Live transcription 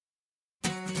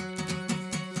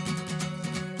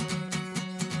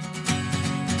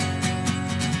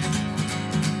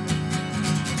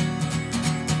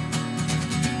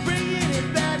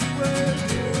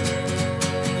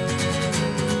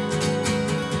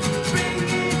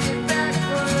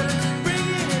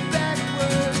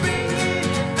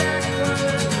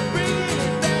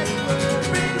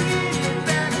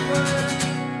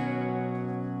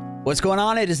What's going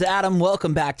on? It is Adam.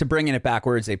 Welcome back to Bringing It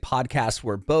Backwards, a podcast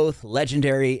where both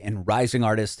legendary and rising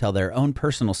artists tell their own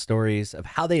personal stories of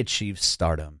how they achieved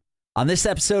stardom. On this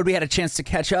episode, we had a chance to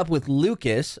catch up with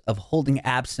Lucas of Holding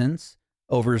Absence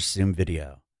over Zoom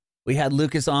video. We had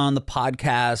Lucas on the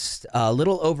podcast a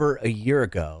little over a year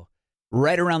ago,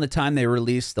 right around the time they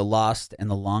released the Lost and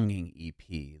the Longing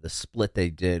EP, the split they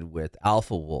did with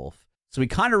Alpha Wolf. So we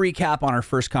kind of recap on our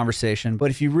first conversation, but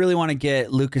if you really want to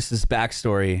get Lucas's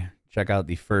backstory, check out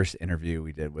the first interview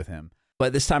we did with him.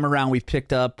 But this time around, we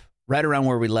picked up right around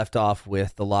where we left off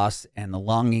with the Lost and the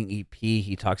Longing EP.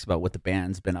 He talks about what the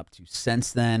band's been up to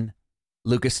since then.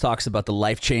 Lucas talks about the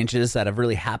life changes that have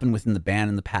really happened within the band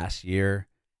in the past year.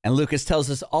 And Lucas tells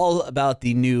us all about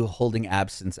the new Holding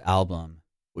Absence album,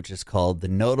 which is called The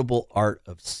Notable Art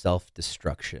of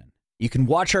Self-Destruction. You can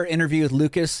watch our interview with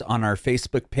Lucas on our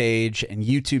Facebook page and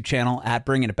YouTube channel at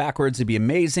Bringing It Backwards. It'd be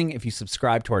amazing if you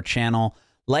subscribe to our channel,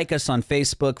 like us on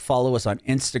Facebook, follow us on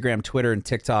Instagram, Twitter, and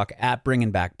TikTok at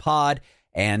Bringing Back Pod.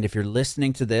 And if you're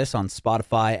listening to this on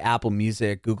Spotify, Apple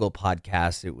Music, Google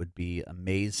Podcasts, it would be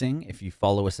amazing if you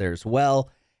follow us there as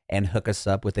well and hook us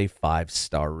up with a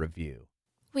 5-star review.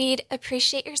 We'd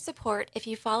appreciate your support if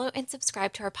you follow and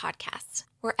subscribe to our podcast,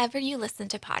 wherever you listen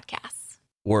to podcasts.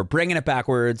 We're Bringing It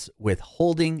Backwards with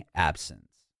Holding Absence.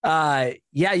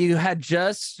 You had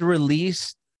just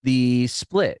released the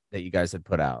split that you guys had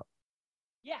put out.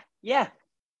 Yeah.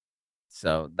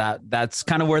 So that's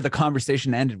kind of where the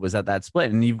conversation ended, was at that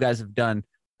split. And you guys have done,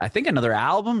 I think, another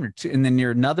album or two, and then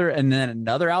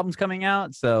another album's coming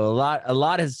out. So a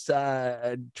lot has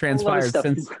transpired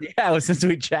since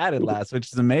we chatted last,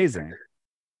 which is amazing.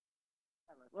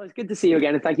 Well, it's good to see you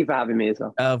again, and thank you for having me as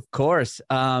well. Of course.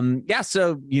 So,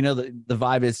 the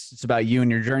vibe is it's about you and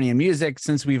your journey in music,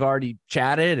 since we've already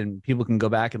chatted, and people can go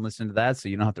back and listen to that, so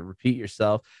you don't have to repeat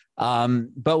yourself.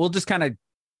 But we'll just kind of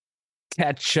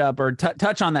catch up or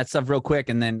touch on that stuff real quick,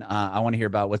 and then I want to hear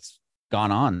about what's gone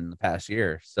on in the past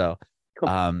year. So, cool.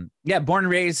 Born and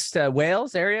raised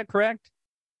Wales area, correct?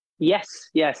 Yes,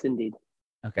 indeed.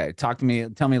 Okay, tell me a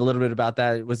little bit about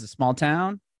that. It was a small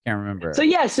town? Can't remember.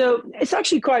 So it's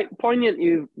actually quite poignant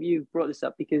you brought this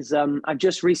up, because I've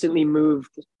just recently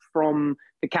moved from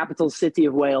the capital city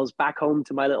of Wales back home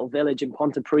to my little village in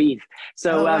Pontypridd.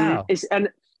 So wow. and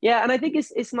I think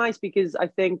it's nice, because I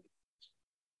think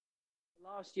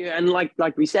last year, and like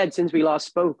we said, since we last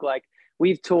spoke, like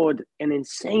we've toured an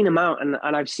insane amount, and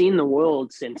I've seen the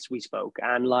world since we spoke.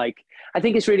 And like I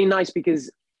think it's really nice,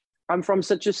 because I'm from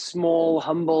such a small,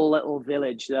 humble little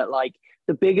village that, like,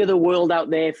 the bigger the world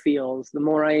out there feels, the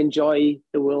more I enjoy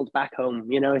the world back home.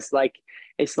 It's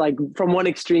like from one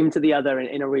extreme to the other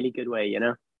in a really good way,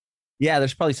 Yeah,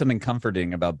 there's probably something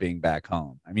comforting about being back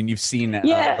home. I mean, you've seen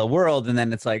the world, and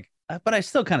then it's like, but I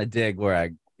still kind of dig where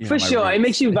I. For sure, it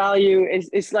makes you value.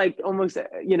 It's like almost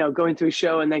going to a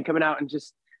show and then coming out and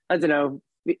just, I don't know,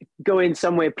 going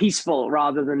somewhere peaceful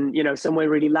rather than somewhere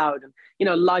really loud.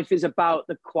 And life is about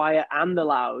the quiet and the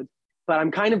loud. But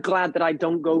I'm kind of glad that I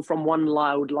don't go from one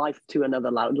loud life to another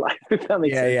loud life, if that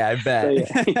makes sense. Yeah, I bet.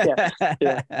 So,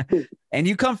 yeah. And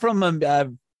you come from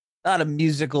not a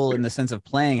musical in the sense of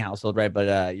playing household, right?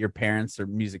 But your parents are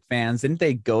music fans. Didn't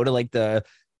they go to like the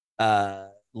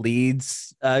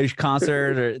Leeds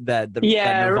concert, or that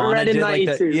Nirvana Red in did? Like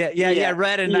 92.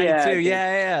 Red in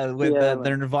 92. With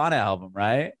their Nirvana album,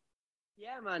 right?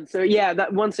 Yeah, man. So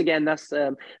that once again, that's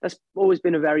always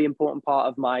been a very important part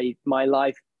of my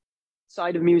life.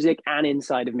 Side of music and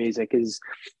inside of music is,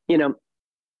 I'm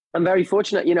very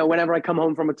fortunate. Whenever I come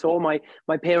home from a tour, my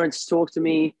parents talk to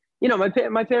me.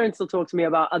 My parents will talk to me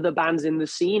about other bands in the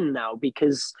scene now,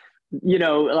 because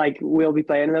like we'll be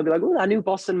playing and they'll be like, "Oh, that new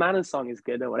Boston Manor song is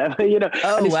good," or whatever. Oh,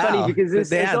 and it's wow. funny because it's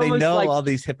they know like all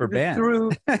these hipper bands.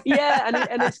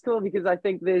 And it's cool, because I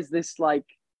think there's this like.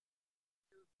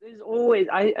 There's always,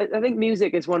 I think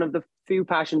music is one of the few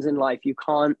passions in life you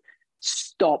can't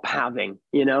stop having.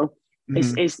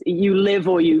 Mm-hmm. It's you live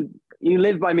or you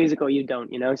live by music or you don't,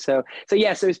 so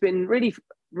it's been really,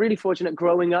 really fortunate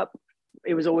growing up.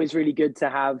 It was always really good to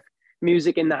have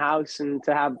music in the house and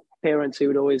to have parents who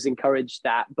would always encourage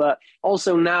that. But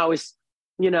also now it's,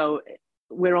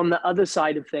 we're on the other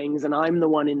side of things, and I'm the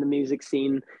one in the music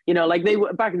scene. Like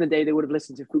back in the day, they would have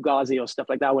listened to Fugazi or stuff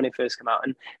like that when it first came out.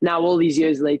 And now all these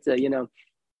years later,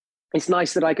 it's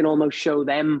nice that I can almost show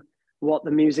them what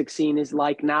the music scene is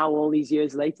like now, all these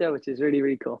years later, which is really,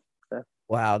 really cool. So.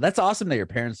 Wow, that's awesome that your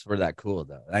parents were that cool,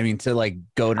 though. I mean, to like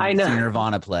go to see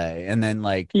Nirvana play and then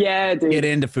like get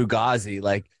into Fugazi,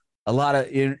 like a lot of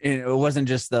it wasn't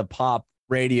just the pop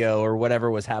radio or whatever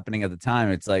was happening at the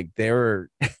time. It's like they were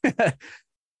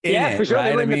in Yeah, it, for sure. right?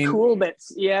 They were I in the mean, cool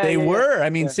bits. Yeah, they yeah, yeah. were. I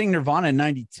mean, Yeah. seeing Nirvana in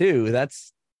 '92,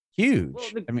 that's Well,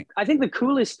 huge. I mean, I think the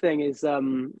coolest thing is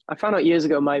I found out years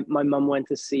ago my mum went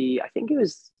to see, I think it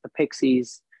was the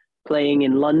Pixies playing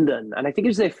in London, and I think it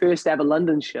was their first ever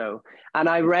London show. And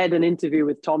I read an interview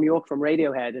with Tom York from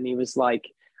Radiohead, and he was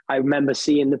like, I remember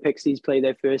seeing the Pixies play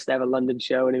their first ever London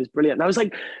show, and it was brilliant. And I was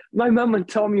like, my mum and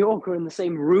Tom York were in the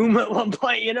same room at one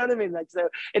point. You know what I mean? Like, so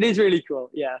it is really cool.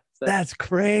 Yeah. So, that's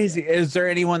crazy. Is there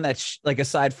anyone that's like,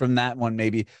 aside from that one,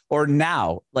 maybe, or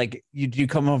now, like you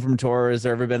come home from tour? Has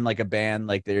there ever been like a band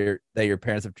like that your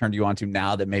parents have turned you on to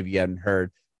now that maybe you hadn't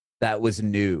heard that was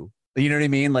new? You know what I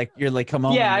mean? Like you're like, come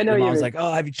home yeah, and I know your you mom's mean. like,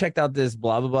 oh, have you checked out this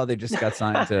blah blah blah? They just got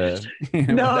signed to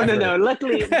No. whatever.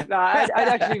 Luckily, no, I'd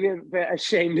actually be a bit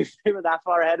ashamed if they were that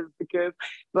far ahead of the curve.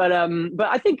 But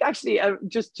I think actually,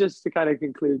 just to kind of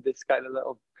conclude this kind of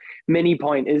little mini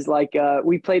point is like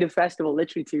we played a festival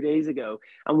literally 2 days ago,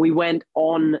 and we went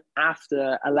on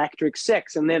after Electric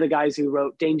Six, and they're the guys who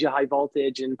wrote Danger High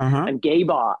Voltage Uh-huh. and Gay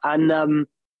Bar, and it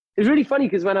was really funny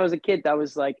because when I was a kid, that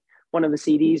was like one of the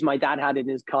CDs my dad had in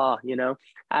his car, you know,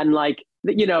 and like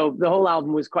the whole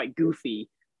album was quite goofy,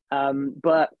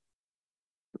 but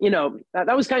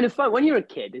that was kind of fun when you're a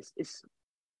kid. It's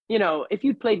if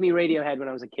you played me Radiohead when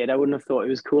I was a kid, I wouldn't have thought it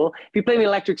was cool. If you played me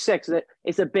Electric Six,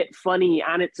 it's a bit funny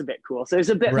and it's a bit cool, so it's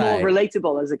a bit more Right.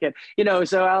 relatable as a kid,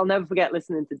 So I'll never forget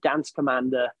listening to Dance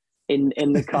Commander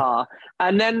in the car,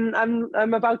 and then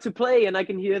I'm about to play, and I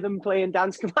can hear them playing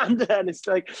Dance Commander, and it's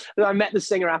like I met the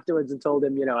singer afterwards and told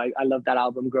him, I love that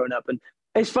album growing up, and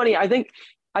it's funny. I think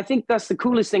that's the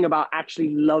coolest thing about actually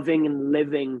loving and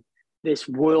living this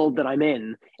world that I'm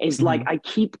in is like I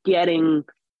keep getting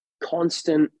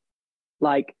constant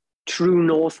like true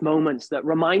north moments that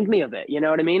remind me of it. You know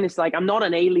what I mean? It's like I'm not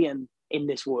an alien in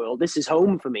this world. This is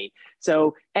home for me.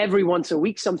 So every once a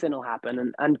week something will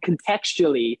happen, and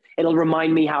contextually it'll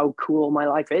remind me how cool my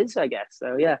life is, I guess.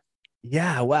 So yeah.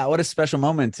 Yeah, wow, what a special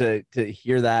moment to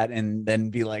hear that, and then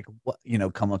be like, what,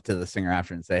 come up to the singer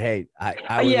after and say, hey,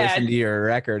 I would listen to your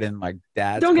record in my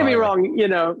dad's Don't get me car. wrong,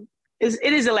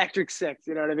 it is Electric Six,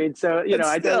 you know what I mean? So,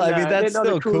 But still, I mean, that's they're not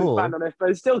still the coolest cool. band on earth, but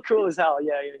it's still cool as hell.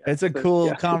 Yeah. It's a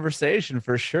cool conversation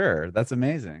for sure. That's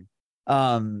amazing.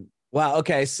 Wow.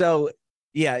 Okay. So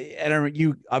yeah, and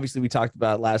you obviously we talked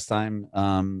about last time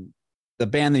the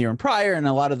band that you're in prior, and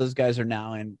a lot of those guys are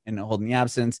now in holding the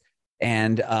absence.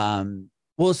 And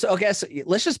well, so I guess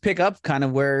let's just pick up kind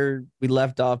of where we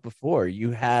left off before.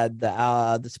 You had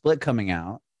the split coming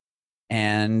out,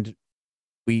 and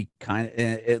we kind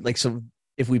of like, so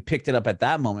if we picked it up at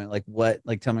that moment,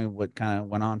 tell me what kind of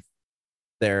went on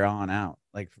there on out,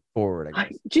 like forward, I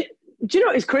guess. Do you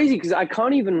know, it's crazy because I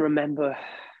can't even remember.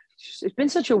 It's been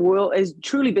such a whirl. It's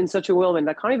truly been such a whirlwind.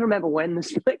 I can't even remember when the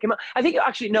split came out. I think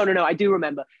actually, no. I do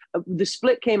remember. The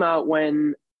split came out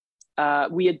when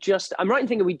we had just, I'm right in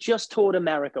thinking we just toured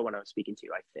America when I was speaking to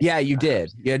you, I think. Yeah, you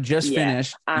did. You had just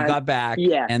finished. You got back.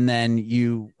 Yeah. And then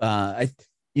you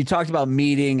talked about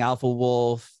meeting Alpha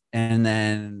Wolf, and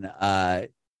then I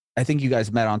think you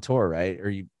guys met on tour, right? Or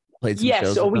you played some shows.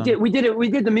 Yes, or we did. We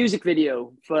did the music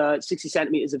video for 60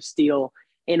 Centimeters of Steel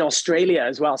in Australia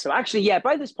as well. So actually, yeah,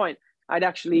 by this point,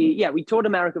 we toured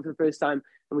America for the first time,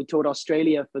 and we toured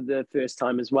Australia for the first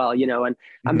time as well,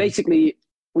 and basically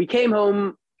we came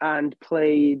home and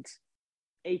played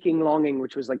Aching Longing,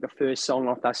 which was like the first song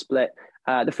off that split.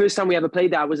 The first time we ever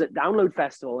played that was at Download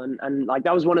Festival, and like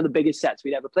that was one of the biggest sets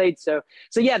we'd ever played. So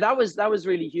yeah, that was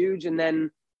really huge. And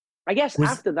then I guess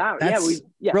after that,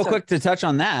 real quick to touch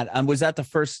on that. Was that the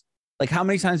first? Like, how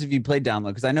many times have you played Download?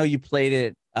 Because I know you played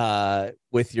it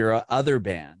with your other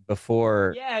band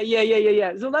before.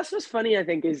 Yeah. So that's what's funny, I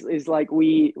think, is like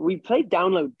we played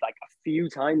Download like a few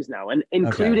times now, and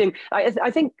including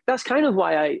I think that's kind of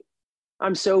why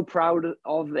I'm so proud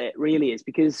of it, really, is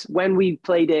because when we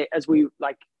played it, as we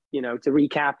like, to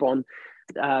recap on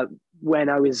when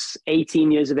I was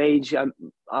 18 years of age,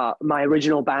 my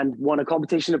original band won a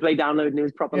competition to play Download, and it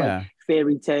was proper like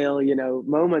fairy tale,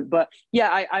 moment. But yeah,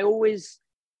 I always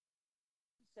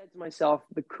said to myself,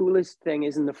 the coolest thing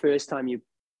isn't the first time you download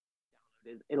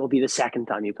it, it'll be the second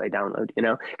time you play Download,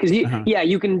 because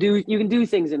you can do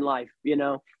things in life,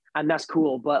 and that's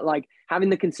cool. But like having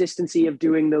the consistency of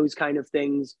doing those kind of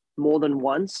things more than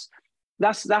once,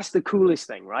 that's the coolest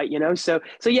thing, right? So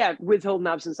yeah, with Holding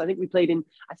Absence, I think we played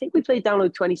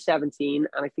Download 2017,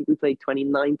 and I think we played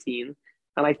 2019,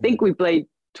 and I think we played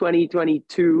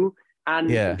 2022,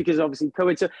 and because obviously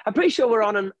COVID, so I'm pretty sure we're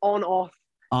on an on-off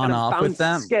with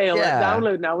them scale at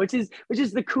Download now, which is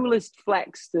the coolest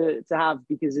flex to have,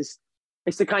 because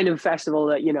it's the kind of festival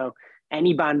that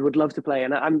any band would love to play.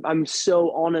 And I'm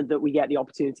so honored that we get the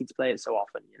opportunity to play it so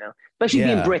often, you know, especially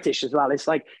being British as well. It's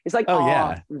like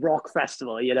our rock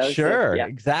festival, you know? Sure. So, yeah.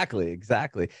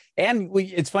 Exactly. And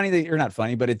it's funny that you're not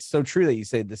funny, but it's so true that you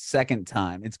say the second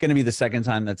time. It's going to be the second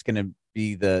time that's going to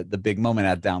be the big moment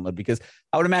at Download, because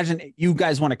I would imagine you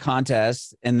guys won a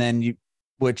contest and then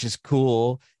which is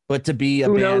cool, but to be a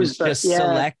band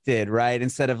selected, right?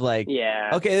 Instead of like,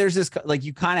 okay, there's this, like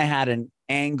you kind of had an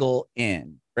angle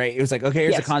in. Right. It was like, okay,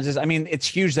 here's a contest. I mean, it's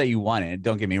huge that you won it.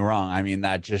 Don't get me wrong. I mean,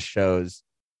 that just shows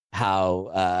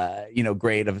how,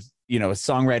 great of, a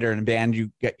songwriter and a band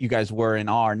you guys were and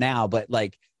are now. But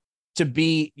like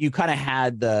you kind of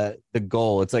had the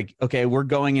goal. It's like, okay, we're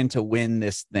going in to win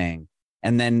this thing.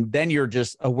 And then you're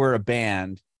just, we're a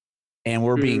band and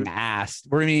we're being asked,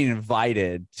 we're being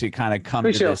invited to kind of come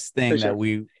to this thing that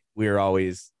we're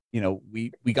always,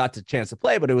 we got the chance to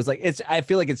play, but it was like, I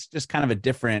feel like it's just kind of a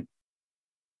different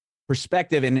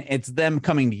perspective, and it's them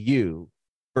coming to you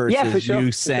versus you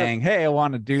saying, hey, I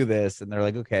want to do this, and they're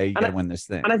like, okay, you gotta win this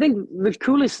thing. And I think the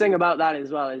coolest thing about that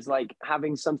as well is like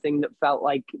having something that felt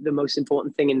like the most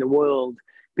important thing in the world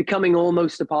becoming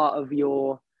almost a part of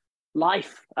your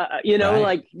life,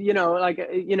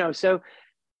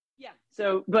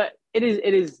 so but it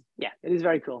is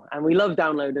very cool, and we love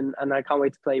Download, and I can't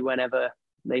wait to play whenever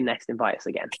they next invite us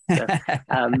again. So,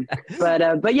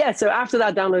 but yeah, so after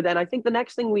that Download, then I think the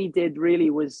next thing we did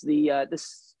really was the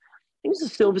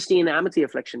Silverstein Amity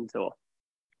Affliction tour.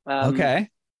 Okay.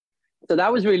 So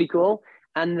that was really cool.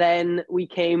 And then we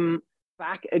came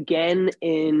back again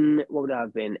in, what would it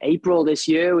have been, April this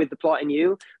year with The Plotting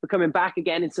You. We're coming back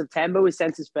again in September with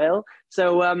Senses Fail.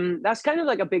 So that's kind of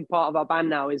like a big part of our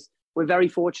band now, is we're very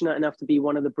fortunate enough to be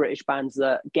one of the British bands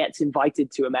that gets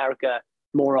invited to America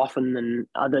more often than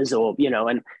others, or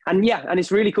and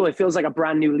it's really cool. It feels like a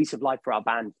brand new lease of life for our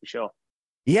band, for sure.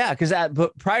 Yeah, because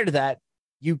but prior to that,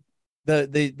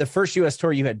 the first US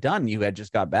tour you had done, you had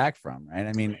just got back from, right?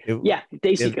 I mean,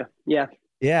 Dayseeker.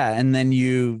 And then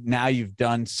you've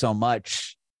done so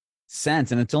much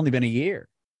since, and it's only been a year.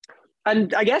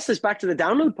 And I guess it's back to the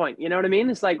Download point. You know what I mean?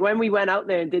 It's like when we went out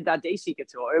there and did that Dayseeker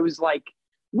tour, it was like,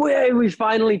 we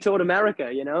finally toured America,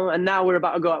 and now we're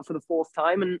about to go out for the fourth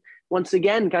time and once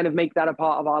again kind of make that a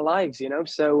part of our lives,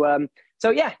 so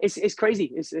yeah, it's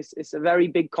crazy. It's a very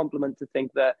big compliment to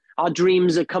think that our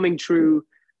dreams are coming true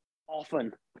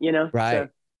often, right? So,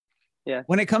 yeah.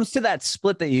 When it comes to that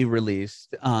split that you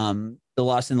released, The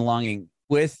Lost and the Longing,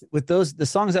 with those, the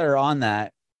songs that are on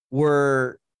that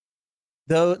were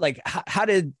though, like how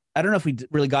did, I don't know if we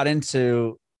really got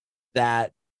into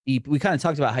that. We kind of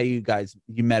talked about how you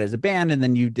met as a band, and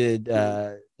then you did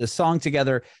the song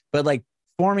together, but like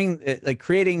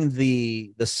creating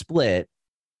the split.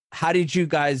 How did you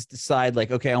guys decide,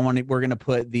 like, okay, we're going to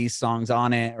put these songs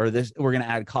on it, or this, we're going to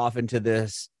add Coffin to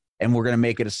this, and we're going to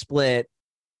make it a split.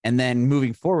 And then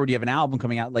moving forward, you have an album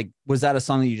coming out. Like, was that a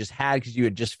song that you just had because you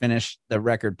had just finished the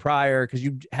record prior? Because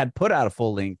you had put out a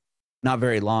full length not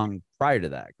very long prior to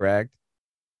that, correct?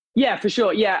 Yeah, for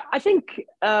sure. Yeah, I think,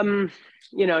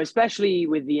 especially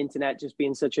with the internet just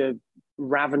being such a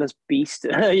ravenous beast,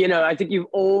 I think you've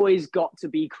always got to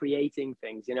be creating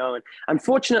things, and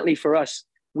unfortunately for us,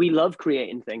 we love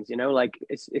creating things, like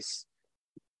it's,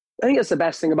 I think that's the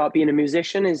best thing about being a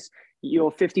musician, is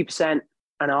you're 50%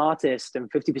 an artist and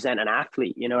 50% an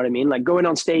athlete, you know what I mean? Like going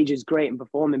on stage is great and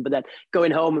performing, but then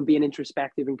going home and being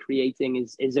introspective and creating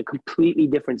is a completely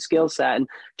different skill set and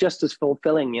just as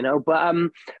fulfilling,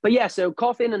 but yeah, so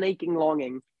Coffin and Aching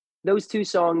Longing, those two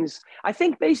songs, I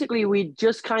think basically we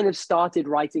just kind of started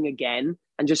writing again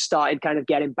and just started kind of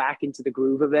getting back into the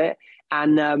groove of it.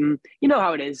 And you know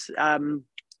how it is.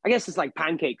 I guess it's like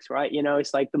pancakes, right?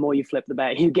 It's like the more you flip, the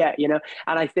better you get, and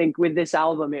I think with this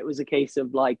album, it was a case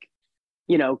of like,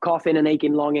 Coffin and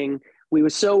Aching Longing, we were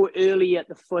so early at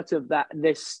the foot of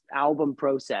this album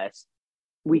process,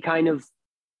 we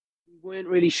weren't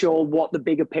really sure what the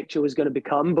bigger picture was going to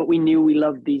become, but we knew we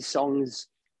loved these songs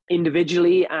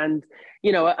individually. And,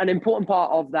 an important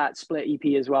part of that split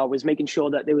EP as well was making sure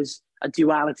that there was a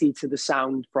duality to the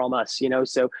sound from us,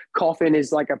 so Coffin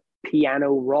is like a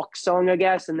piano rock song, I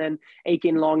guess, and then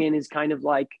Aching Longing is kind of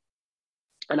like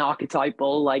an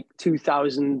archetypal like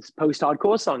 2000s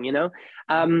post-hardcore song,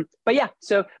 but yeah,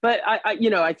 but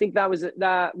I think that was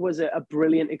a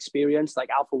brilliant experience, like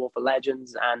Alpha Wolf of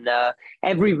Legends, and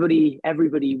everybody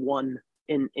won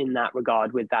in that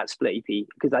regard with that split EP,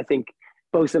 because I think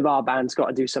both of our bands got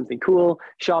to do something cool.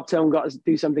 Sharp Tone got to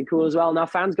do something cool as well, and our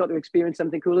fans got to experience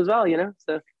something cool as well,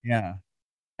 so yeah.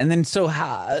 And then so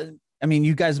how I mean,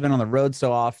 you guys have been on the road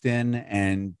so often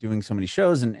and doing so many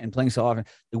shows and playing so often.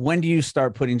 When do you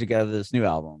start putting together this new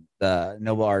album, The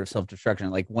Noble Art of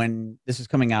Self-Destruction? Like when this is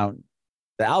coming out,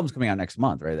 the album's coming out next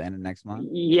month, right? The end of next month.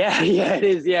 Yeah, yeah, it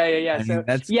is. Yeah. I So mean,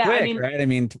 that's yeah, quick, I mean, right? I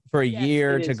mean, for a yes,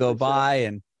 year it to is, go for sure. by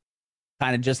and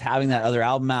kind of just having that other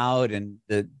album out and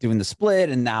doing the split,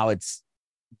 and now it's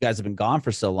you guys have been gone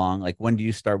for so long. Like, when do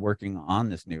you start working on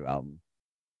this new album?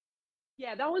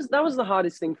 Yeah, that was the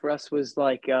hardest thing for us was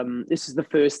like this is the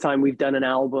first time we've done an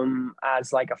album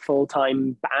as like a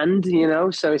full-time band, you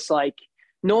know? So it's like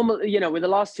normal, you know, with the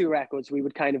last two records we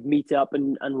would kind of meet up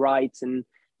and write and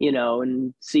you know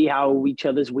and see how each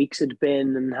other's weeks had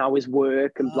been and how his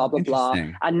work and blah Oh, blah blah.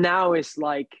 interesting. And now it's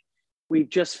like we've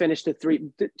just finished a three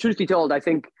truth be told, I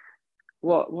think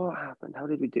what happened? How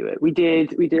did we do it? We did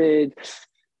the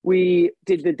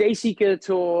Dayseeker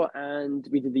tour and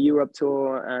we did the Europe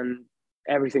tour and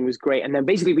everything was great. And then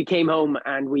basically we came home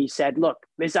and we said, look,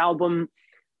 this album,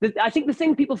 I think the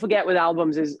thing people forget with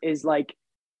albums is like,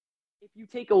 if you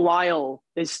take a while,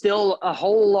 there's still a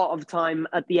whole lot of time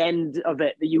at the end of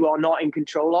it that you are not in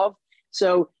control of.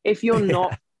 So if you're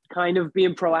not kind of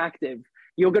being proactive,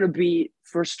 you're going to be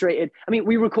frustrated. I mean,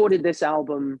 we recorded this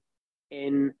album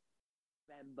in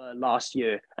November last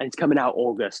year and it's coming out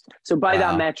August. So by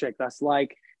that Wow. metric, that's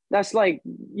like,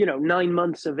 you know, 9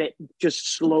 months of it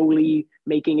just slowly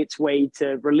making its way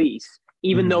to release,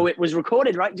 even though it was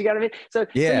recorded, right? Do you get what I mean? So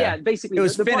yeah, basically it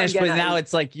was the point I'm finished, but getting at now is-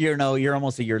 it's like, you know, you're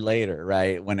almost a year later,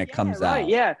 right? When it comes right, out.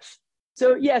 yeah.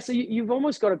 So you've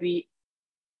almost got to be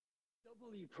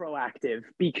doubly proactive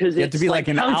because You have to it's be like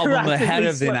an album ahead counteractively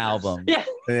of an slow. album. Yeah,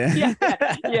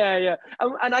 yeah.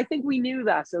 And I think we knew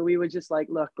that, so we were just like,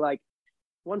 look, like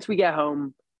once we get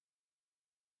home,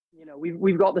 you know,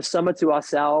 we've got the summer to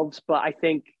ourselves, but I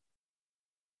think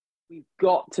we've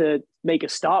got to make a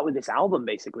start with this album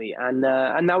basically, and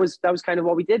that was kind of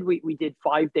what we did. We did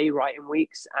 5-day writing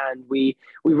weeks, and we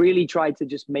really tried to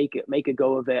just make a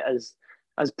go of it as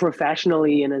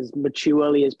professionally and as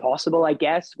maturely as possible, I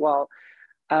guess. Well,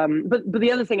 but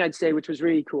the other thing I'd say, which was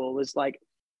really cool, was like,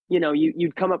 you know,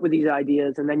 you'd come up with these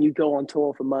ideas, and then you go on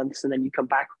tour for months, and then you come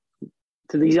back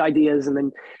to these ideas,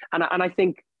 and I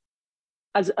think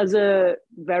as a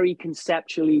very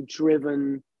conceptually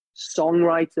driven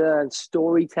songwriter and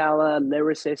storyteller,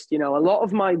 lyricist, you know, a lot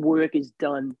of my work is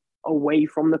done away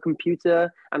from the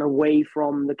computer and away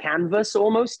from the canvas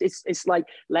almost. It's like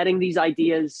letting these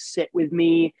ideas sit with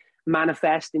me,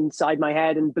 manifest inside my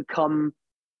head and become,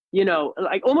 you know,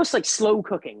 like almost like slow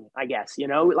cooking, I guess, you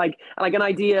know, like an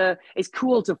idea. It's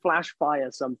cool to flash fry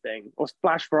something,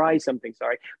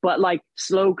 sorry, but like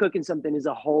slow cooking something is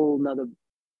a whole nother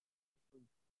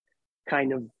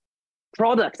kind of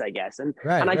product, I guess. And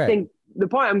I think the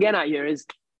point I'm getting at here is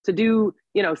to do,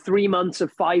 you know, 3 months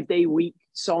of 5-day week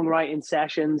songwriting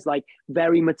sessions, like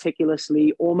very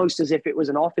meticulously, almost as if it was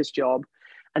an office job,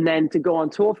 and then to go on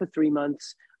tour for 3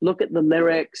 months, look at the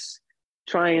lyrics,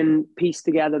 try and piece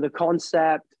together the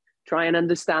concept, try and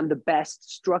understand the best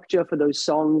structure for those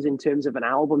songs in terms of an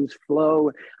album's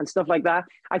flow and stuff like that.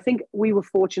 I think we were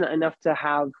fortunate enough to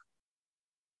have,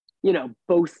 you know,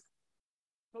 both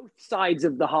sides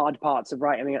of the hard parts of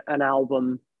writing an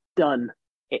album done,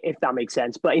 if that makes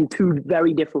sense, but in two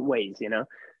very different ways, you know?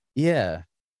 Yeah.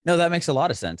 No, that makes a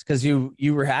lot of sense because you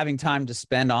were having time to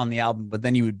spend on the album, but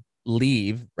then you would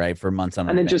leave, right, for months on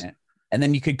and then and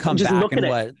then you could come just back look and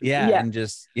at it. and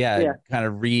just kind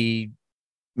of maybe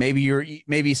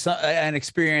an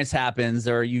experience happens,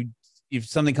 or if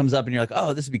something comes up and you're like,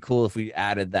 oh, this would be cool if we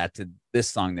added that to this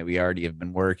song that we already have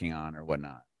been working on or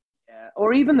whatnot.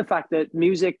 Or even the fact that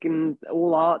music and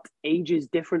all art ages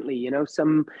differently, you know,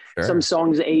 some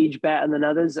songs age better than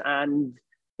others. And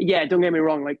yeah, don't get me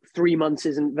wrong, like 3 months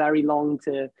isn't very long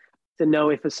to know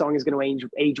if a song is going to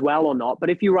age well or not.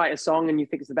 But if you write a song and you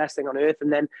think it's the best thing on earth,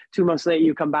 and then 2 months later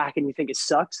you come back and you think it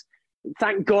sucks,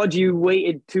 thank God you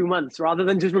waited 2 months rather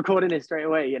than just recording it straight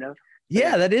away, you know?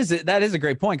 Yeah, that is a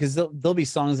great point, because there'll be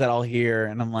songs that I'll hear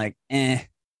and I'm like, and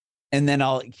then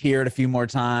I'll hear it a few more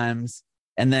times.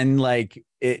 And then like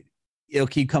it'll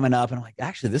keep coming up and I'm like,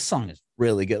 actually, this song is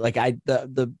really good. Like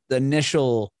the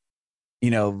initial, you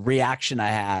know, reaction I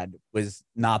had was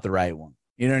not the right one.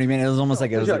 You know what I mean? It was almost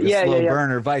like it was like a slow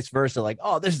burn, or vice versa. Like,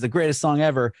 oh, this is the greatest song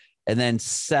ever. And then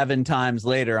 7 times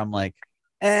later, I'm like,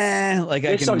 like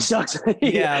this song sucks.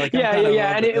 Yeah.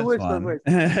 And it was for worse.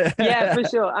 Yeah, for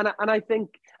sure. And I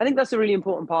think that's a really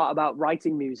important part about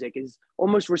writing music, is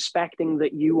almost respecting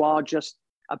that you are just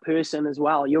a person as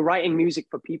well. You're writing music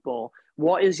for people.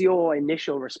 What is your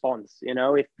initial response? You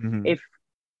know, if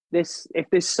this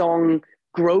song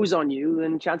grows on you,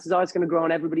 then chances are it's going to grow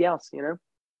on everybody else, you know?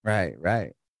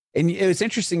 Right. And it was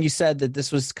interesting. You said that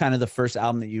this was kind of the first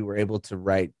album that you were able to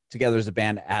write together as a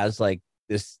band, as like,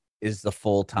 this is your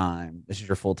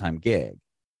full-time gig.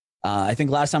 I think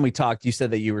last time we talked, you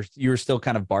said that you were still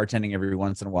kind of bartending every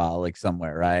once in a while, like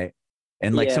somewhere, right?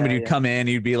 And like somebody would come in,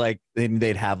 you'd be like,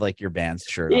 they'd have like your band's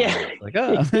shirt on. Like,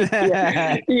 oh.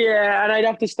 yeah. And I'd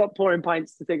have to stop pouring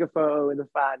pints to take a photo with a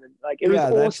fan. And like, it was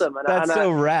awesome. That's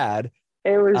so rad.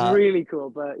 It was really cool,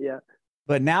 but yeah.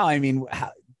 But now, I mean,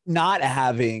 not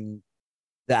having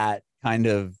that kind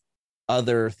of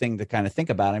other thing to kind of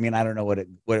think about. I mean, I don't know what it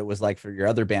was like for your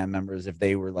other band members, if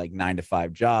they were like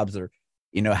 9-to-5 jobs, or,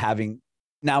 you know, having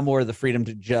now more of the freedom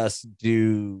to just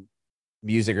do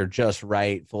music or just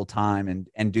write full time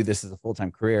and do this as a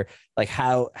full-time career. Like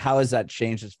how has that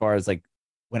changed as far as like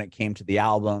when it came to the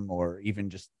album, or even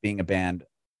just being a band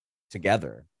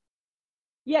together?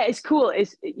 Yeah, it's cool.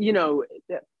 It's, you know,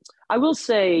 I will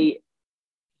say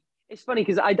it's funny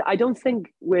because I don't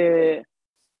think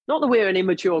not that we're an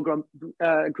immature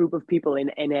group of people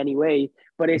in any way,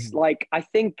 but it's like, I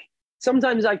think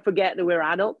sometimes I forget that we're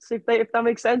adults, if that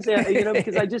makes sense. You know,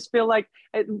 because I just feel like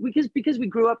because we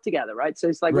grew up together, right? So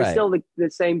it's like we're still the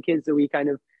same kids that we kind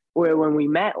of were when we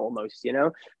met, almost, you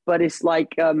know. But it's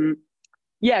like,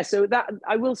 yeah. So that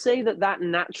I will say that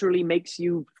naturally makes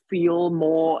you feel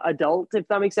more adult, if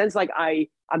that makes sense. Like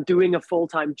I'm doing a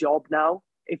full-time job now,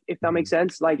 if that makes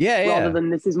sense. Like rather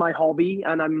than this is my hobby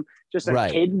and I'm just a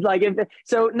kid. Like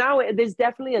so now there's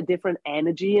definitely a different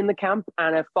energy in the camp,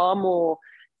 and a far more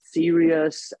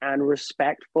serious and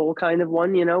respectful kind of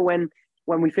one, you know, when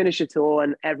we finish a tour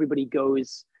and everybody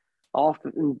goes off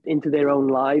into their own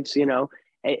lives, you know.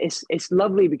 It's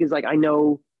lovely because like I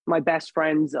know my best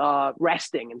friends are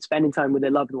resting and spending time with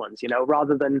their loved ones, you know,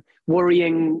 rather than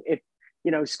worrying if,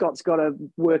 you know, Scott's got to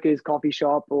work at his coffee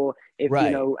shop, or if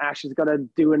you know, Ash has got to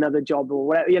do another job or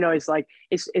whatever, you know. It's like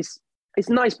it's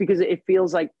nice because it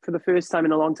feels like for the first time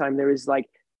in a long time there is like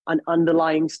an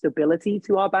underlying stability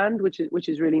to our band, which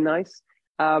is really nice.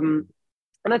 And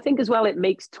I think as well, it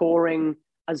makes touring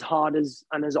as hard as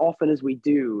and as often as we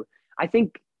do, I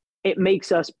think it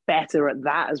makes us better at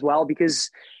that as well,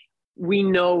 because we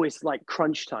know it's like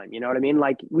crunch time, you know what I mean?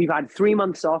 Like we've had 3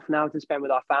 months off now to spend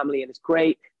with our family, and it's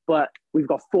great, but we've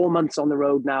got 4 months on the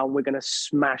road now and we're going to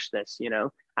smash this, you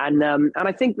know? And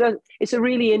I think that it's a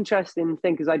really interesting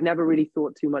thing, because I'd never really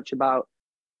thought too much about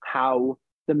how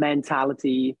the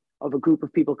mentality of a group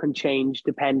of people can change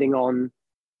depending on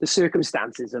the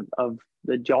circumstances of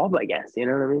the job, I guess. You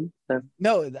know what I mean? So.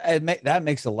 No, that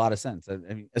makes a lot of sense. I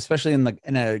mean, especially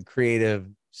in a creative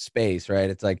space, right?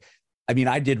 It's like, I mean,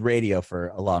 I did radio for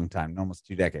a long time, almost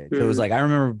 2 decades. So it was like, I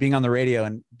remember being on the radio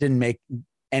and didn't make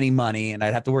any money, and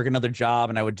I'd have to work another job,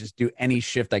 and I would just do any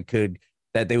shift I could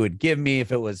that they would give me.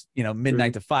 If it was, you know,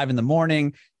 midnight to 5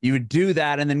 a.m, you would do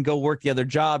that and then go work the other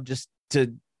job just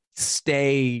to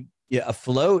stay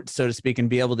afloat, so to speak, and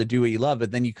be able to do what you love.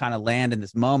 But then you kind of land in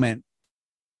this moment,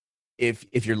 if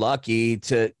you're lucky,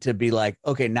 to be like,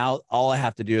 okay, now all I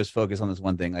have to do is focus on this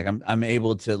one thing. Like I'm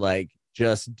able to like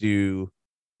just do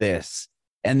this,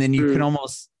 and then you can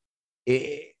almost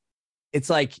it's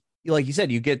like you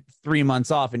said, you get 3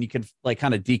 months off and you can like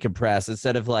kind of decompress,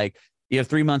 instead of like you have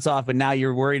 3 months off, but now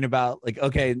you're worrying about like,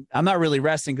 okay, I'm not really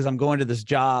resting because I'm going to this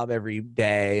job every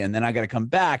day, and then I got to come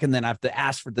back, and then I have to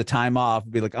ask for the time off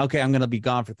and be like, okay, I'm going to be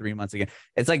gone for 3 months again.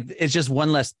 It's like, it's just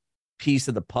one less piece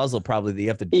of the puzzle probably that you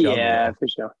have to juggle. Yeah, for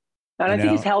sure. And I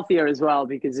think it's healthier as well,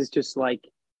 because it's just like,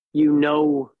 you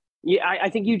know, I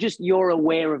think you're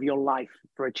aware of your life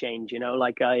for a change, you know.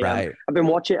 Like I've been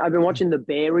watching The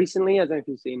Bear recently. I don't know if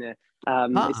you've seen it.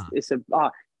 It's a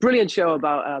brilliant show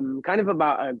about kind of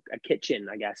about a kitchen,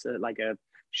 I guess, like a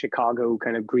Chicago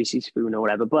kind of greasy spoon or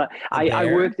whatever. But I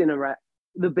worked in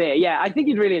The Bear. Yeah, I think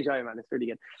you'd really enjoy it, man. It's really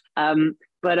good.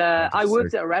 But I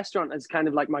worked at a restaurant as kind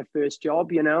of like my first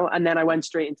job, you know, and then I went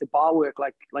straight into bar work,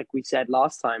 like we said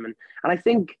last time. And I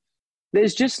think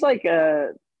there's just like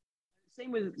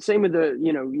same with the,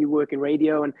 you know, you work in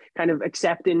radio and kind of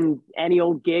accepting any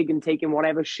old gig and taking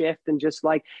whatever shift, and just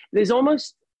like there's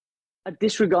almost a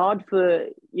disregard for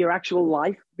your actual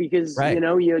life, because you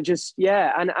know, you're just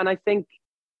and I think,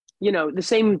 you know, the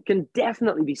same can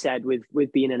definitely be said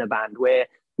with being in a band, where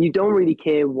you don't really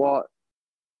care what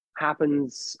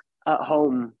happens at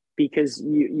home, because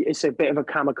it's a bit of a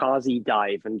kamikaze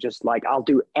dive, and just like, I'll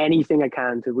do anything I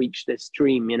can to reach this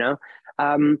dream, you know.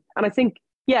 And I think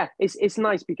it's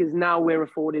nice, because now we're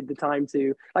afforded the time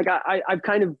to, like, I've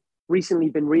kind of recently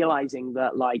been realizing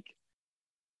that like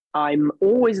I'm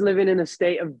always living in a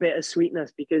state of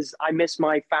bittersweetness, because I miss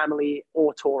my family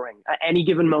or touring at any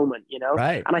given moment, you know?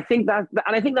 Right. And I think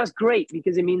that's great,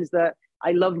 because it means that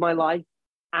I love my life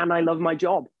and I love my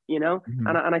job, you know? Mhm.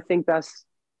 And I think that's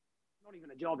not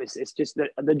even a job. It's just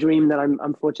the dream that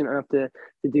I'm fortunate enough to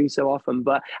do so often.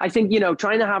 But I think, you know,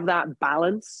 trying to have that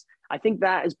balance, I think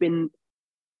that has been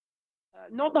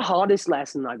not the hardest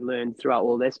lesson I've learned throughout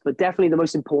all this, but definitely the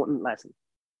most important lesson.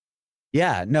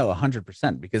 Yeah, no,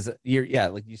 100%. Because yeah,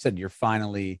 like you said, you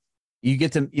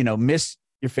get to, you know, miss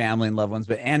your family and loved ones,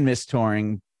 and miss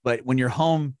touring. But when you're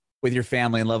home with your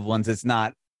family and loved ones, it's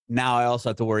not, now I also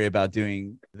have to worry about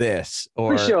doing this,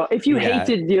 For or, sure. If you yeah,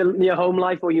 hated your home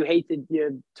life, or you hated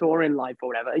your touring life or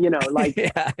whatever, you know, like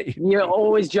yeah, you're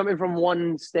always jumping from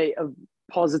one state of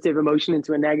positive emotion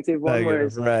into a negative one.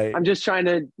 Whereas right. I'm just trying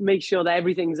to make sure that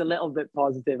everything's a little bit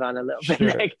positive and a little bit Sure.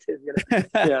 negative, you know?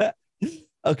 Yeah.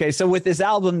 Okay, so with this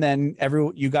album, then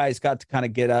you guys got to kind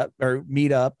of get up or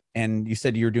meet up, and you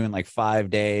said you were doing like 5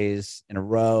 days in a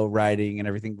row writing and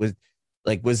everything.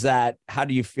 Was that, how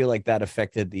do you feel like that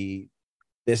affected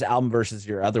this album versus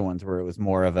your other ones, where it was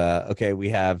more of a, okay, we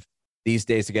have these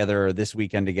days together or this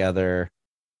weekend together?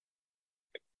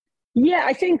 Yeah,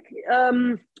 I think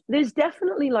there's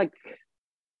definitely like,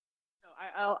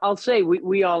 I'll say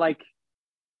we are like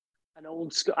an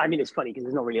old school. I mean, it's funny because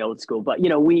it's not really old school, but you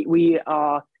know, we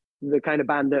are the kind of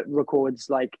band that records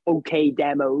like okay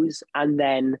demos, and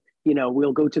then, you know,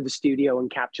 we'll go to the studio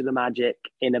and capture the magic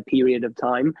in a period of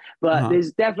time. But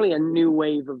there's definitely a new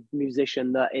wave of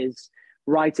musician that is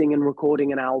writing and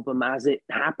recording an album as it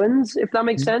happens, if that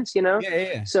makes sense, you know?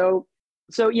 Yeah. So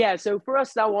for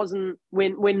us, that wasn't,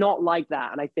 we're not like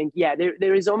that. And I think, yeah,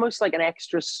 there is almost like an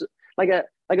extra, like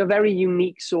a very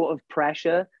unique sort of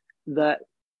pressure that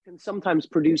can sometimes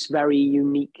produce very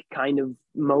unique kind of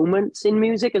moments in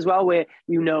music as well, where,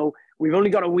 you know, we've only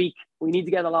got a week, we need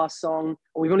to get the last song,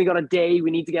 or we've only got a day,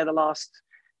 we need to get the last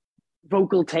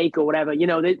vocal take or whatever. You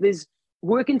know, there's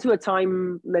working to a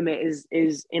time limit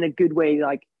is in a good way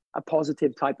like a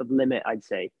positive type of limit, I'd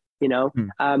say. You know,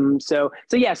 so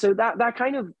that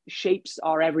kind of shapes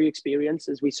our every experience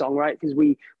as we songwrite, because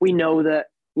we know that,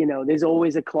 you know, there's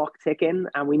always a clock ticking,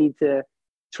 and we need to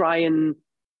try and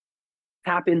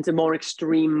tap into more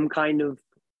extreme kind of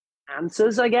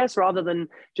answers, I guess, rather than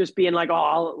just being like,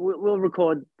 oh, we'll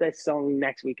record this song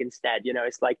next week instead. You know,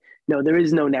 it's like, no, there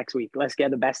is no next week. Let's get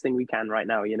the best thing we can right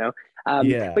now, you know?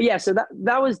 But yeah, so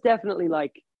that was definitely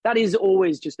like, that is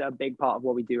always just a big part of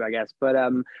what we do, I guess. But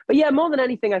yeah, more than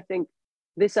anything, I think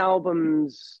this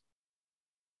album's,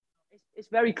 it's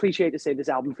very cliche to say this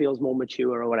album feels more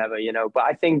mature or whatever, you know, but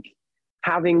I think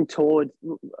having toured,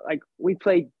 like we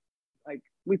played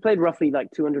roughly like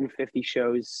 250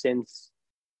 shows since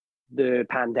the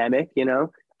pandemic, you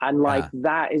know, and like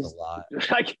that is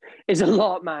like, is a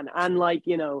lot, man. And like,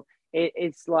 you know,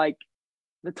 it's like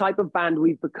the type of band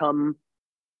we've become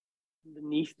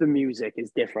underneath the music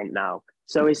is different now.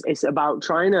 So it's about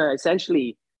trying to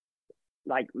essentially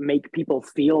like make people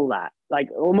feel that, like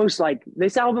almost like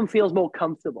this album feels more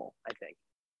comfortable, I think,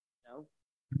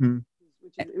 you know,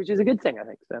 which is a good thing, I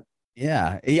think. So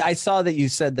yeah, I saw that you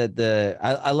said that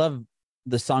I love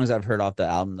the songs I've heard off the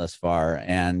album thus far,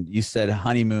 and you said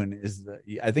Honeymoon is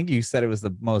I think you said it was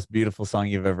the most beautiful song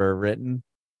you've ever written.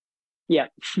 Yeah.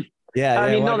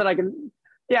 I mean, not that I can.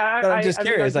 Yeah, I'm just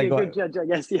curious. Like, a good judge, I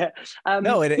guess. Yeah.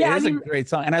 No, it is a great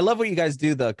song, and I love what you guys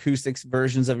do, the acoustics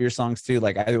versions of your songs too.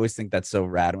 Like, I always think that's so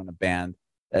rad when a band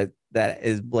that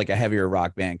is like a heavier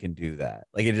rock band can do that.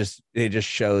 Like, it just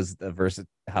shows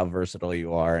how versatile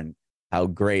you are, and how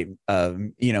great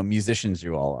you know, musicians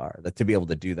you all are, that to be able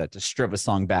to do that, to strip a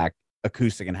song back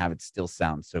acoustic and have it still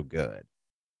sound so good.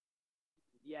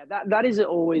 Yeah, that is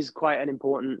always quite an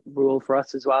important rule for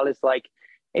us as well. It's like,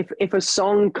 if a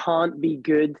song can't be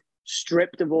good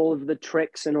stripped of all of the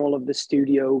tricks and all of the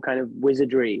studio kind of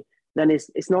wizardry, then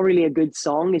it's not really a good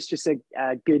song. It's just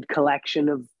a good collection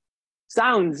of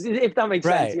sounds, if that makes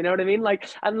sense. You know what I mean? Like,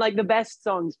 and like the best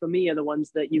songs for me are the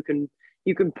ones that you can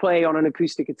play on an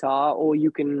acoustic guitar, or you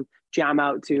can jam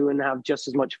out to and have just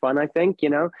as much fun, I think, you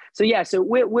know? So yeah, so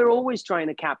we're always trying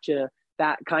to capture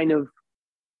that kind of,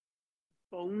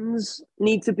 bones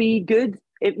need to be good,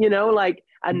 if you know, like,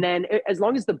 and then as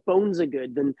long as the bones are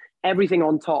good, then everything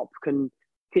on top can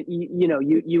you know,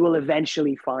 you will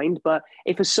eventually find. But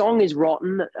if a song is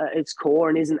rotten at its core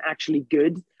and isn't actually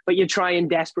good, but you're trying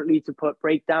desperately to put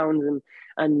breakdowns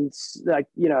and like,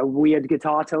 you know, weird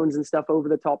guitar tones and stuff over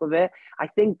the top of it, I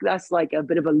think that's like a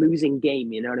bit of a losing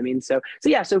game, you know what I mean? So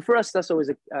yeah, so for us, that's always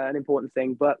an important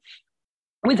thing. But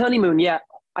with Honeymoon, yeah,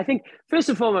 I think first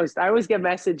and foremost, I always get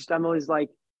messaged. I'm always like,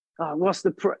 oh, what's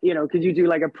the, you know, could you do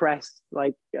like a press,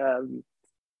 like,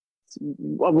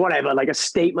 whatever, like a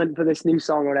statement for this new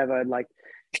song or whatever. And like,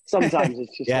 sometimes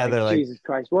it's just Yeah, they're like, Jesus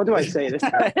Christ, what do I say this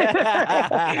time?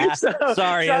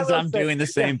 Sorry, so as I'm doing the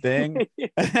same thing.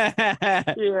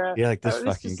 Yeah. You're like, this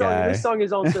fucking guy. This song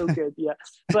is also good, yeah.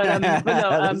 But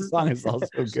no, this song is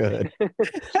also good.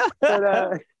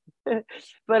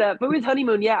 but with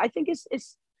Honeymoon, yeah, I think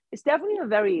it's definitely a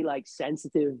very like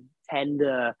sensitive,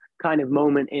 tender kind of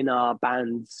moment in our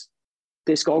band's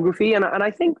discography, and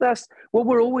I think that's what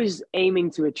we're always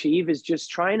aiming to achieve, is just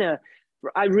trying to.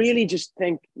 I really just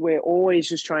think we're always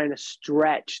just trying to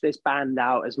stretch this band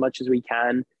out as much as we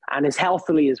can and as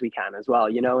healthily as we can as well,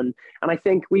 you know. And I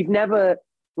think we've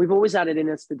always had it in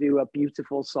us to do a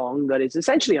beautiful song that is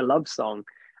essentially a love song.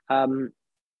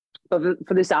 But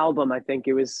for this album, I think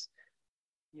it was,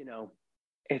 you know,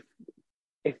 if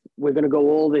we're going to go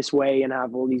all this way and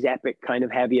have all these epic kind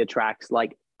of heavier tracks,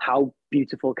 like how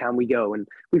beautiful can we go? And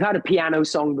we've had a piano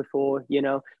song before, you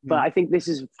know, but I think this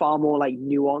is far more like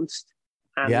nuanced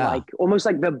and like almost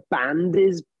like the band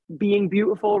is being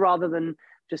beautiful rather than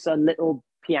just a little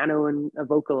piano and a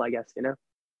vocal, I guess, you know.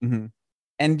 Mm-hmm.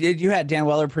 And did you had Dan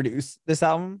Weller produce this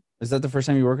album? Is that the first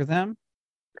time you worked with him?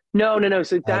 No.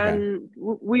 So Dan,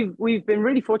 we've been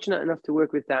really fortunate enough to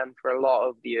work with Dan for a lot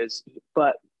of years,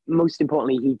 but most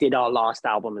importantly, he did our last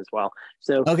album as well.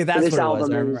 So okay, that's this what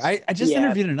album it was. I just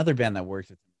interviewed another band that worked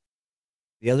with him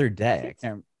the other day. I can't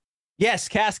remember. Yes,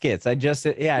 Caskets. I just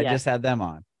had them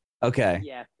on. Okay.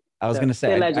 Yeah. I was gonna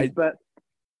say, legends, but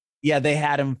yeah, they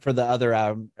had him for the other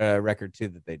album, record too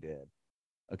that they did.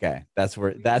 Okay, that's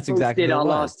exactly did what our it was.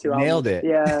 last two Nailed albums. it.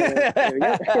 Yeah. There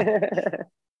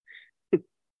we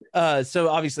go. So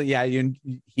obviously, yeah,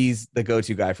 he's the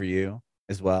go-to guy for you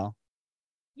as well.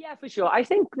 Yeah, for sure. I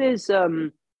think there's I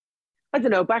don't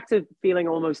know, back to feeling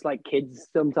almost like kids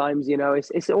sometimes, you know.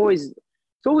 It's always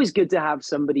good to have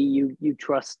somebody you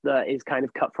trust that is kind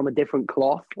of cut from a different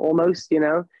cloth almost, you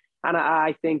know. And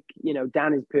I think, you know,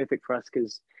 Dan is perfect for us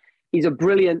because he's a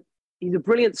brilliant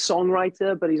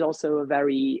songwriter, but he's also a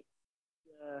very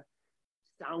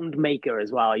sound maker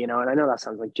as well, you know. And I know that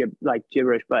sounds like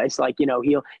gibberish, but it's like, you know,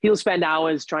 he'll spend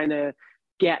hours trying to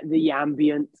get the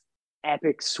ambient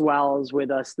epic swells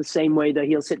with us the same way that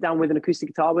he'll sit down with an acoustic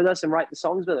guitar with us and write the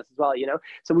songs with us as well, you know.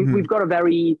 So we've got a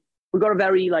very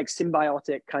like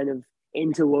symbiotic kind of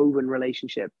interwoven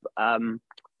relationship.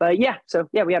 But yeah, so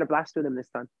yeah, we had a blast with him this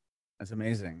time. That's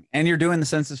amazing. And you're doing the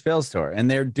Census Fails tour, and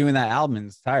they're doing that album in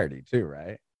its entirety too,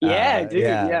 right? Yeah, dude.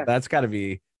 Yeah. That's got to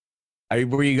be.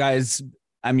 Were you guys?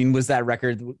 I mean, was that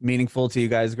record meaningful to you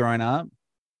guys growing up?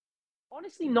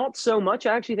 Honestly, not so much.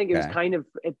 I actually think it was kind of.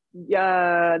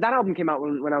 That album came out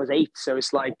when I was 8, so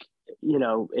it's like, you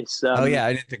know, it's. Oh yeah,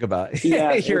 I didn't think about it.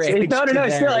 Yeah, your age. No.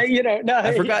 It's still, you know, no.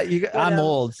 I forgot you. I'm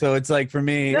old, so it's like for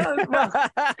me.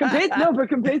 But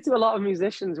compared to a lot of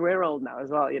musicians, we're old now as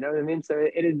well. You know what I mean? So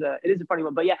it is a funny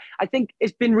one. But yeah, I think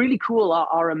it's been really cool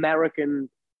our American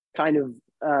kind of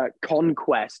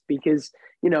conquest, because,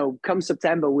 you know, come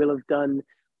September we'll have done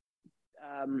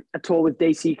a tour with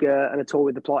Dayseeker and a tour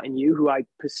with The Plot in You, who I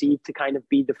perceive to kind of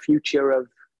be the future of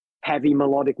heavy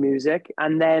melodic music,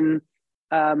 and then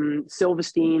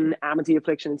Silverstein, Amity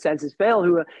Affliction, and Census Fail,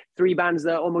 who are 3 bands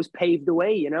that almost paved the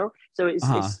way, you know. So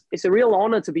it's a real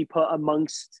honor to be put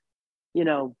amongst, you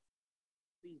know,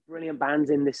 these brilliant bands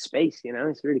in this space, you know.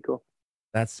 It's really cool.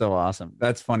 That's so awesome.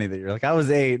 That's funny that you're like, I was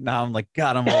 8, now I'm like,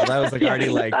 God, I'm old. I was like already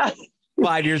like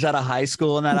 5 years out of high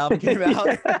school and that album came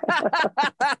out.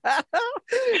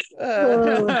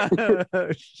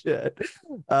 Shit.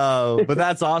 But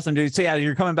that's awesome, dude. So yeah,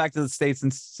 you're coming back to the States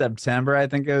in September, I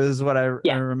think is what I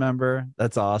remember.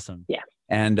 That's awesome. Yeah.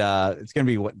 And it's gonna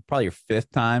be probably your 5th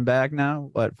time back now?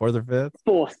 What, 4th or 5th?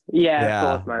 4th.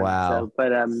 Yeah. 4th, man. Wow. So,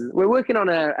 but we're working on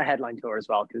a headline tour as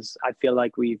well, because I feel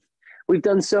like we've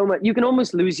done so much. You can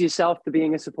almost lose yourself to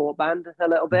being a support band a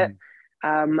little bit.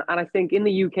 And I think in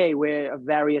the UK, we're a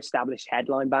very established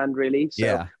headline band, really.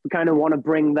 So we kind of want to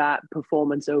bring that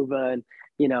performance over and,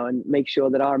 you know, and make sure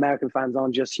that our American fans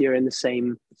aren't just hearing the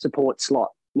same support slot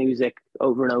music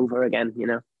over and over again, you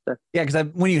know. So. Yeah, because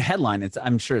when you headline,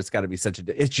 I'm sure it's got to be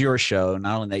it's your show.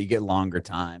 Not only that, you get longer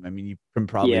time. I mean, you can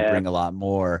probably bring a lot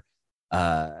more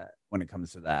when it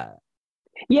comes to that.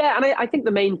 Yeah, and I think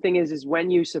the main thing is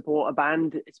when you support a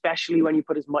band, especially when you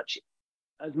put as much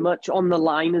on the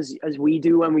line as we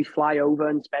do when we fly over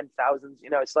and spend thousands, you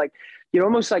know, it's like you're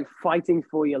almost like fighting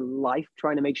for your life,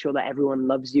 trying to make sure that everyone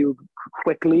loves you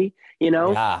quickly, you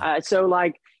know. So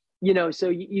like, you know, so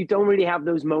you don't really have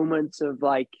those moments of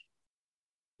like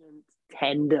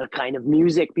tender kind of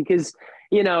music, because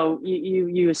you know,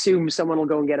 you assume someone will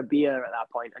go and get a beer at that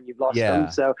point, and you've lost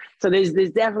them. So there's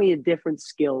definitely a different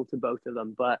skill to both of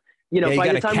them. But you know, you by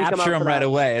got the to time you come capture out them for right that,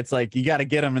 away. It's like you got to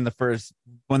get them in the first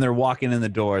when they're walking in the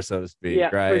door, so to speak.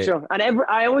 yeah, right? for sure. And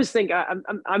I always think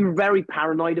I'm very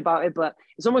paranoid about it, but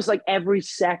it's almost like every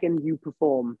second you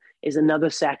perform is another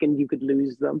second you could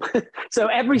lose them. So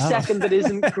every second that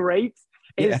isn't great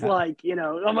is like, you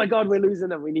know, oh my God, we're losing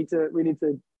them. We need to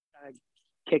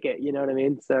kick it. You know what I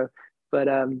mean? So, but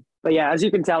yeah, as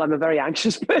you can tell, I'm a very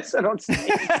anxious person on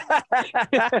stage.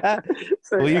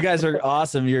 Well, you guys are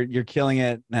awesome. You're killing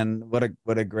it, and what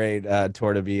a great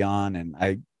tour to be on.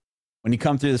 And when you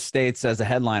come through the States as a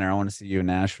headliner, I want to see you in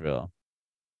Nashville.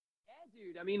 Yeah,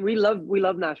 dude. I mean, we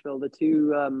love Nashville. The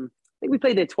two, I think we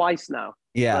played there twice now.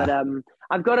 Yeah. But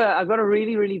I've got a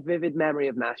really, really vivid memory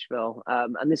of Nashville.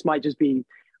 And this might just be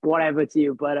whatever to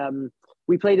you, but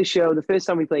we played a show the first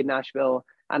time we played Nashville,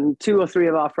 and 2 or 3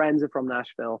 of our friends are from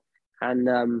Nashville.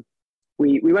 And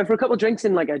we went for a couple of drinks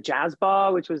in like a jazz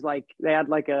bar, which was like, they had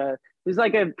like it was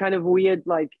like a kind of weird,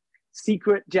 like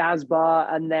secret jazz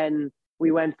bar. And then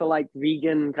we went for like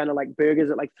vegan kind of like burgers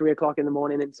at like 3 o'clock in the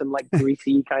morning in some like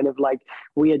greasy kind of like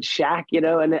weird shack, you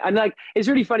know? And like, it's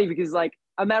really funny because like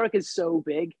America's so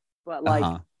big, but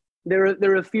like there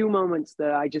are a few moments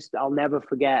that I'll never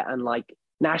forget. And like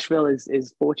Nashville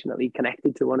is fortunately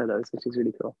connected to one of those, which is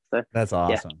really cool. So that's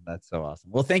awesome. Yeah. That's so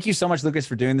awesome. Well, thank you so much, Lucas,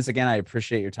 for doing this again. I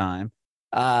appreciate your time.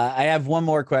 I have one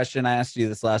more question. I asked you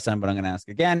this last time, but I'm going to ask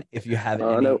again. If you have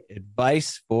any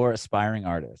advice for aspiring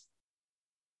artists.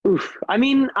 Oof. I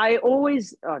mean, I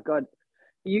always, oh God,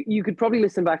 you could probably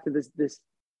listen back to this last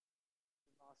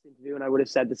interview and I would have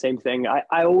said the same thing.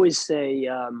 I always say,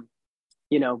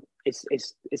 you know,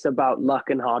 it's about luck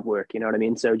and hard work, you know what I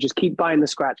mean? So just keep buying the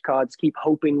scratch cards, keep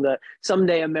hoping that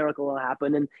someday a miracle will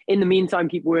happen. And in the meantime,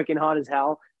 keep working hard as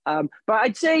hell. But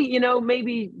I'd say, you know,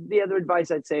 maybe the other advice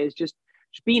I'd say is just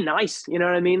be nice. You know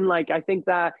what I mean? Like, I think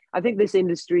this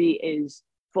industry is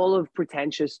full of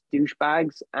pretentious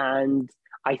douchebags, and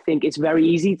I think it's very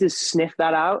easy to sniff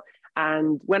that out.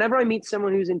 And whenever I meet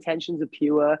someone whose intentions are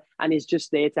pure and is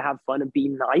just there to have fun and be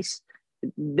nice,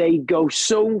 they go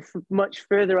so much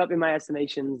further up in my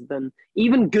estimations than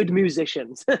even good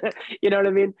musicians. You know what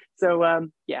I mean? So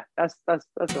yeah, that's all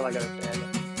I gotta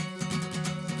say.